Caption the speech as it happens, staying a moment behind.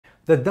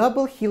The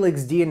double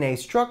helix DNA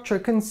structure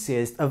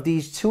consists of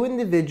these two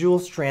individual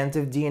strands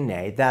of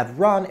DNA that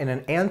run in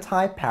an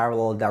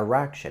anti-parallel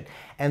direction,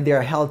 and they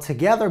are held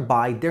together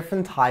by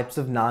different types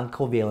of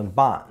non-covalent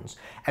bonds.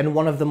 And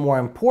one of the more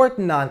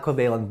important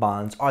non-covalent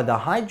bonds are the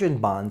hydrogen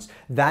bonds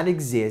that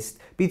exist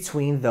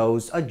between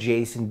those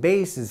adjacent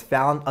bases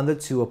found on the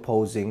two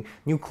opposing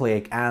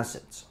nucleic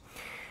acids.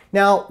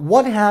 Now,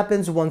 what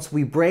happens once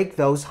we break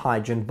those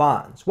hydrogen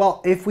bonds?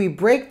 Well, if we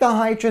break the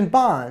hydrogen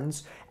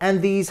bonds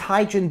and these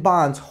hydrogen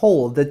bonds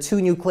hold the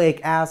two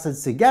nucleic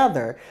acids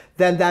together,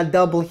 then that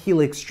double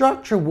helix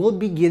structure will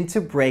begin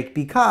to break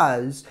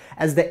because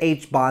as the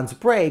H bonds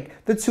break,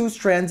 the two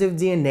strands of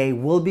DNA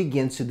will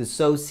begin to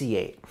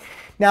dissociate.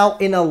 Now,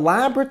 in a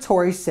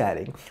laboratory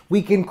setting,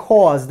 we can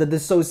cause the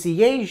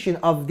dissociation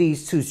of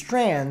these two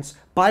strands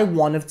by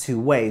one of two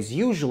ways,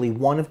 usually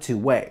one of two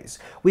ways.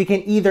 We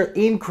can either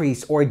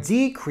increase or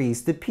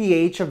decrease the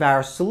pH of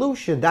our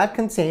solution that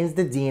contains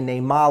the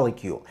DNA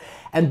molecule.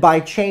 And by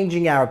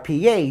changing our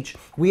pH,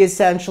 we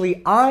essentially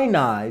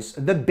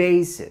ionize the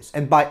bases.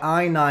 And by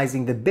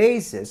ionizing the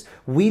bases,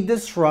 we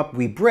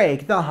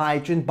break the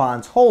hydrogen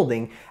bonds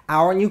holding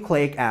our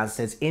nucleic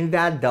acids in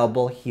that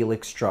double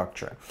helix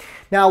structure.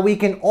 Now, we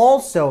can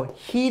also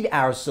heat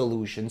our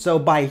solution. So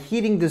by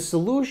heating the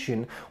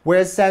solution, we're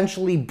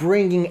essentially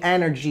bringing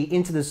energy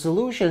into the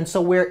solution.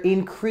 So we're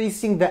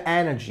increasing the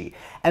energy.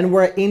 And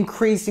we're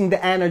increasing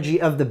the energy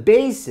of the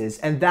bases,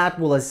 and that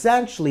will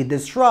essentially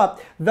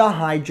disrupt the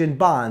hydrogen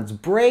bonds,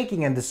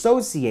 breaking and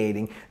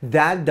dissociating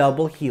that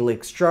double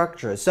helix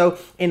structure. So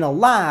in a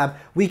lab,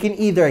 we can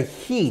either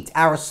heat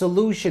our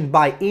solution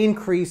by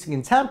increasing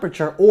in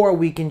temperature, or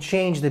we can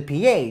change the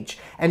pH,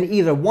 and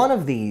either one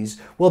of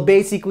these will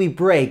basically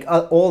break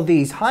all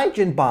these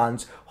hydrogen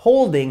bonds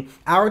holding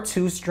our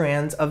two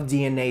strands of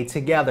DNA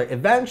together.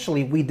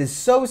 Eventually, we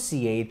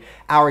dissociate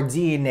our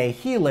DNA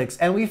helix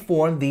and we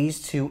form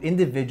these two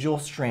individual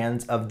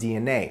strands of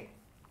DNA.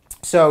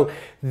 So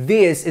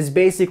this is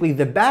basically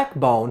the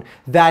backbone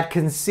that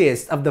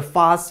consists of the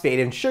phosphate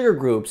and sugar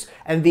groups,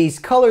 and these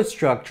colored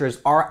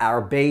structures are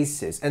our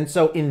bases. And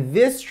so in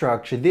this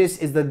structure, this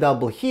is the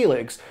double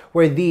helix,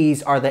 where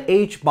these are the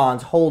H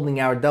bonds holding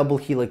our double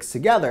helix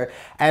together.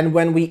 And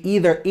when we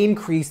either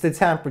increase the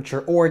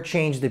temperature or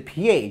change the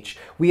pH,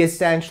 we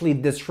essentially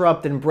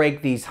disrupt and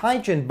break these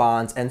hydrogen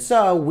bonds, and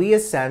so we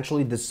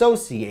essentially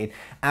dissociate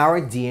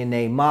our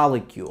DNA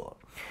molecule.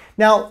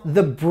 Now,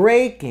 the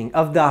breaking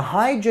of the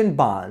hydrogen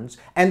bonds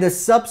and the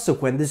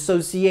subsequent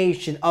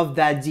dissociation of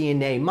that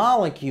DNA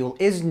molecule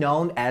is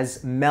known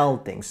as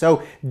melting.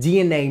 So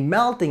DNA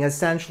melting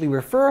essentially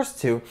refers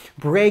to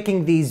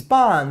breaking these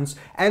bonds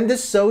and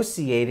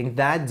dissociating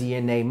that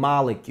DNA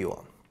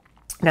molecule.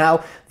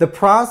 Now, the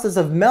process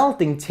of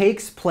melting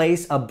takes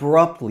place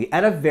abruptly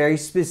at a very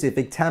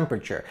specific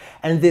temperature,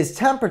 and this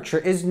temperature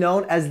is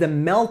known as the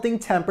melting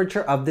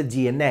temperature of the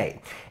DNA.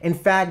 In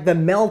fact, the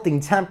melting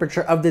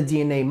temperature of the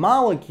DNA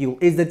molecule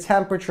is the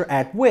temperature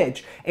at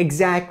which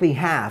exactly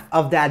half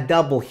of that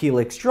double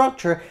helix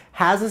structure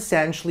has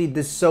essentially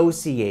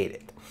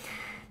dissociated.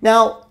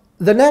 Now,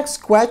 the next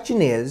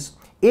question is,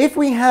 if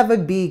we have a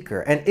beaker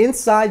and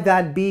inside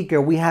that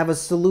beaker we have a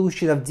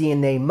solution of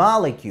DNA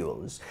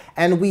molecules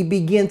and we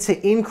begin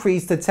to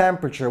increase the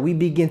temperature, we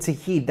begin to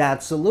heat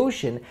that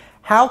solution,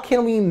 how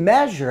can we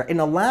measure in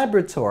a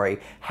laboratory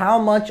how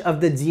much of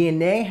the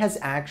DNA has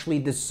actually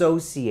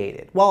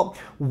dissociated? Well,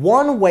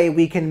 one way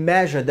we can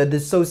measure the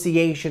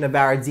dissociation of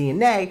our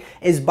DNA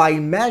is by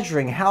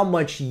measuring how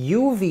much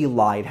UV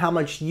light, how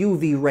much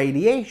UV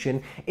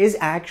radiation is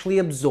actually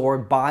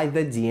absorbed by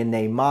the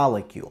DNA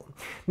molecule.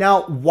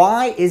 Now,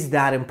 why is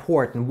that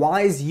important?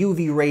 Why is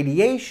UV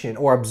radiation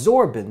or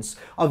absorbance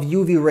of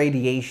UV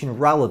radiation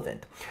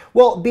relevant?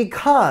 Well,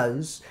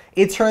 because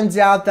it turns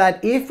out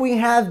that if we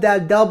have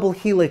that double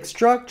helix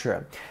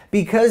structure,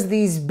 because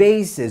these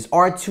bases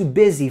are too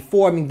busy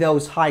forming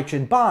those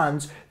hydrogen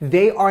bonds,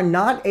 they are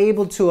not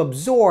able to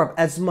absorb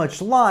as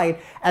much light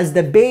as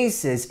the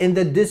bases in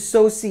the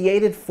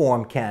dissociated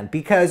form can,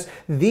 because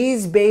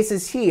these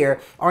bases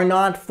here are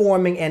not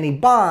forming any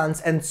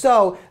bonds, and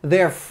so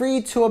they're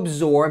free to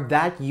absorb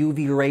that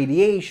UV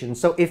radiation.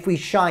 So if we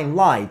shine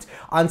light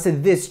onto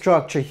this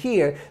structure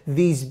here,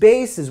 these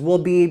bases will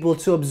be able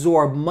to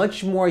absorb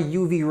much more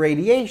UV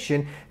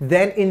radiation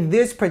than in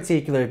this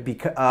particular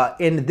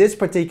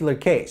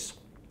case.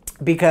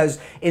 Because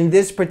in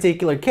this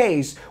particular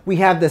case, we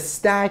have the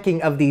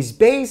stacking of these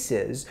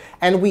bases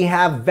and we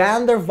have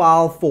van der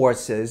Waals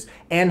forces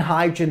and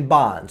hydrogen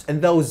bonds.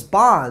 And those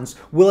bonds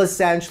will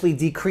essentially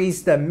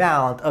decrease the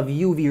amount of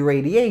UV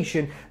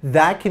radiation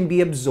that can be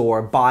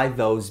absorbed by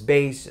those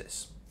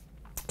bases.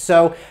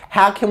 So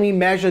how can we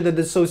measure the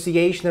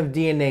dissociation of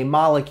DNA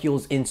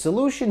molecules in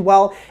solution?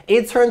 Well,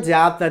 it turns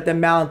out that the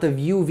amount of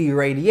UV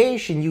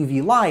radiation,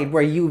 UV light,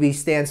 where UV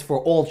stands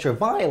for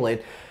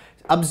ultraviolet,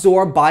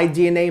 absorbed by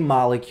DNA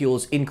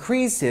molecules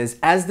increases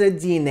as the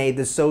DNA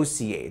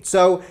dissociates.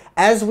 So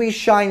as we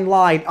shine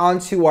light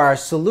onto our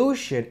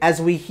solution,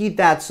 as we heat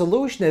that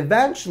solution,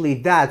 eventually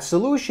that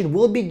solution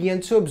will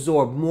begin to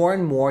absorb more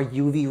and more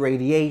UV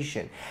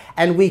radiation.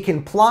 And we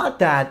can plot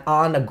that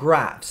on a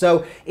graph.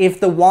 So if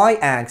the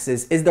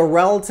y-axis is the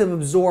relative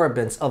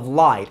absorbance of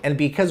light, and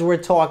because we're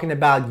talking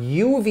about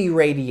UV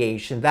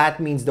radiation, that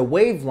means the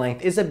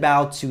wavelength is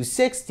about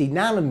 260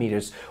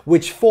 nanometers,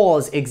 which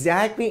falls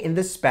exactly in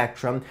the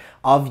spectrum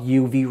of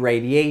UV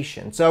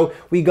radiation. So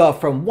we go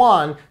from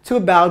 1 to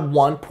about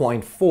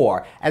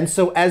 1.4. And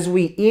so as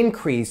we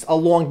increase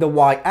along the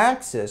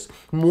y-axis,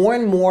 more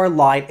and more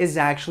light is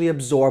actually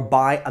absorbed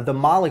by the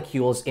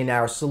molecules in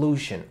our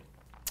solution.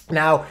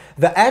 Now,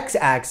 the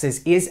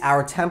x-axis is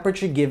our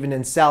temperature given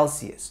in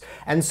Celsius.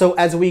 And so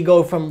as we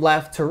go from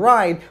left to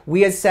right,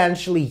 we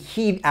essentially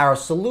heat our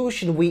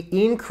solution, we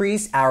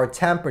increase our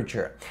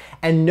temperature.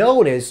 And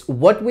notice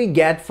what we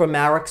get from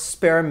our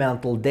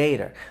experimental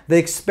data. The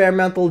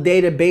experimental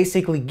data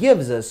basically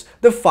gives us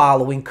the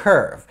following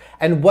curve.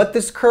 And what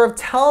this curve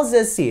tells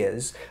us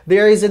is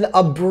there is an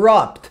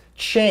abrupt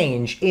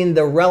change in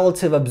the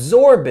relative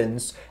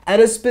absorbance at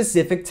a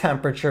specific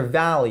temperature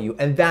value.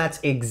 And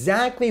that's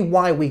exactly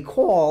why we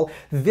call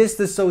this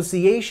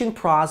dissociation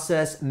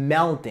process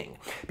melting.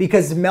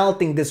 Because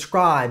melting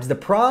describes the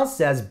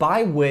process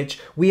by which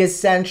we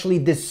essentially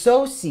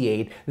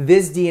dissociate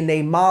this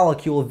DNA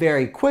molecule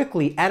very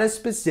quickly at a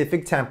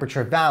specific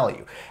temperature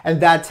value. And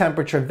that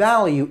temperature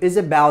value is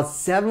about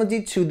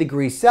 72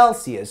 degrees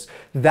Celsius.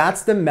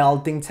 That's the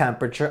melting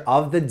temperature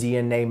of the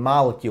DNA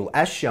molecule,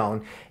 as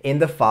shown in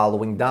the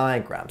following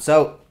diagram.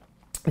 So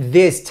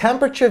this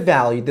temperature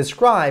value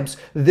describes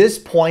this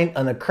point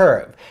on a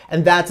curve,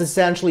 and that's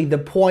essentially the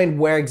point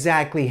where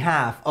exactly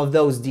half of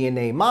those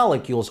DNA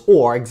molecules,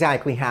 or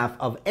exactly half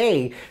of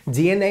a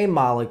DNA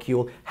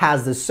molecule,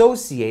 has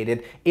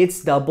dissociated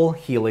its double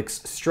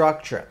helix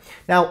structure.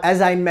 Now,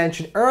 as I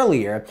mentioned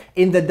earlier,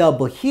 in the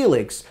double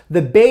helix,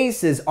 the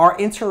bases are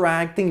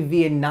interacting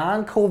via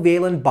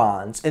non-covalent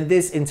bonds, and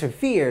this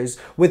interferes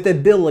with the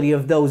ability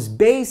of those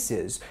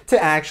bases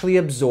to actually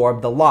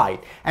absorb the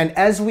light. And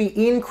as we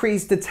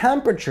increase the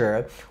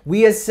temperature,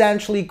 we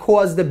essentially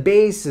cause the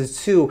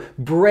bases to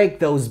break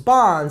those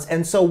bonds,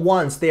 and so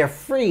once they're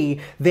free,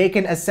 they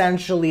can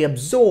essentially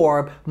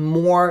absorb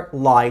more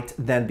light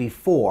than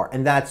before.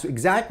 And that's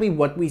exactly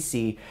what we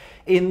see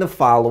in the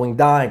following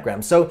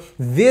diagram. So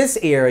this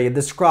area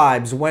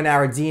describes when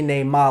our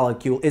DNA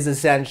molecule is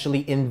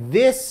essentially in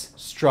this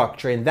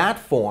structure, in that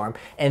form,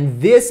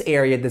 and this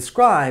area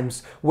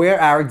describes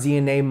where our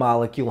DNA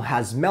molecule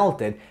has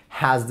melted,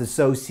 has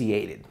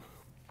dissociated.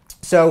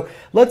 So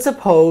let's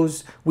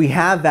suppose we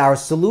have our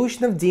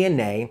solution of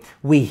DNA,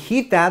 we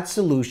heat that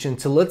solution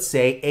to, let's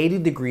say, 80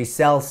 degrees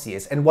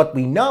Celsius. And what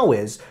we know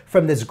is,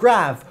 from this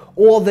graph,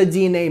 all the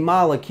DNA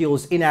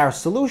molecules in our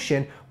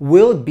solution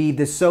will be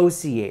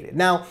dissociated.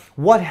 Now,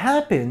 what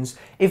happens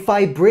if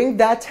I bring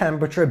that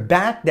temperature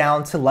back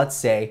down to, let's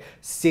say,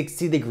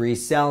 60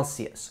 degrees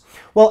Celsius?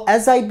 Well,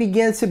 as I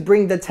begin to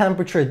bring the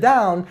temperature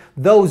down,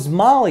 those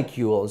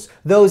molecules,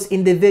 those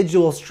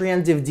individual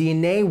strands of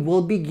DNA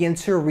will begin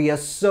to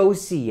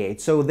reassociate.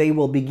 So they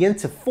will begin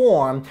to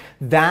form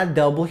that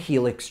double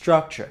helix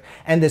structure.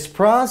 And this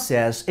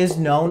process is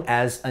known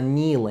as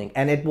annealing,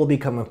 and it will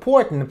become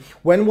important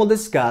when we'll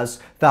discuss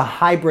the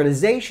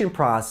hybridization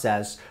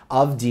process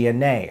of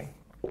DNA.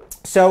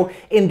 So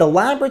in the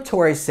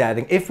laboratory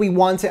setting, if we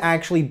want to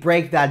actually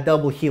break that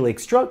double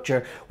helix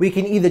structure, we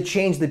can either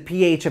change the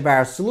pH of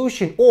our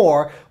solution,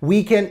 or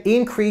we can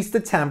increase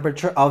the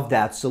temperature of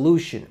that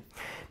solution.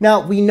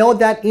 Now, we know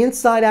that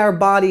inside our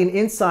body and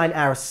inside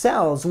our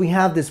cells, we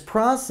have this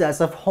process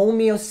of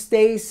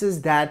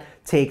homeostasis that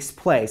takes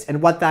place.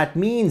 And what that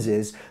means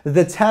is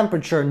the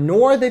temperature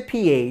nor the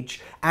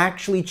pH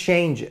actually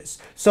changes.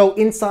 So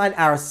inside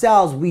our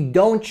cells, we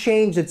don't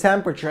change the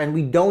temperature and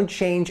we don't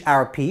change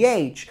our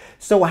pH.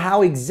 So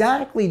how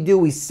exactly do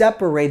we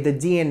separate the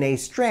DNA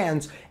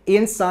strands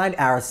inside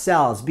our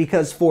cells?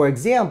 Because, for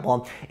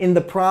example, in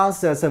the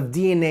process of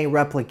DNA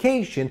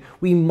replication,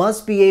 we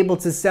must be able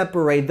to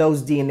separate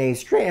those DNA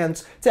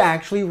strands to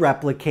actually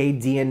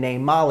replicate DNA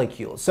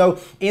molecules. So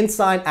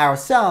inside our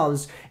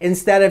cells,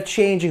 instead of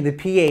changing the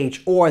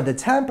pH or the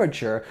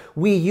temperature,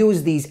 we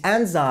use these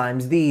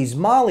enzymes, these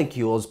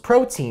molecules,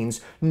 proteins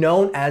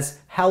known as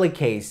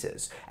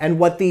helicases. And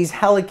what these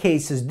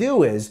helicases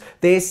do is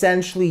they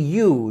essentially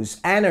use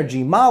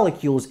energy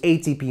molecules,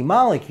 ATP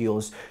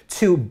molecules,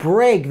 to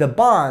break the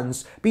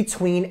bonds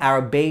between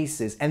our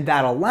bases. And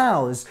that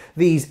allows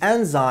these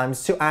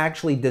enzymes to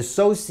actually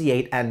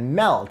dissociate and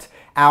melt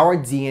our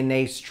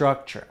DNA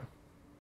structure.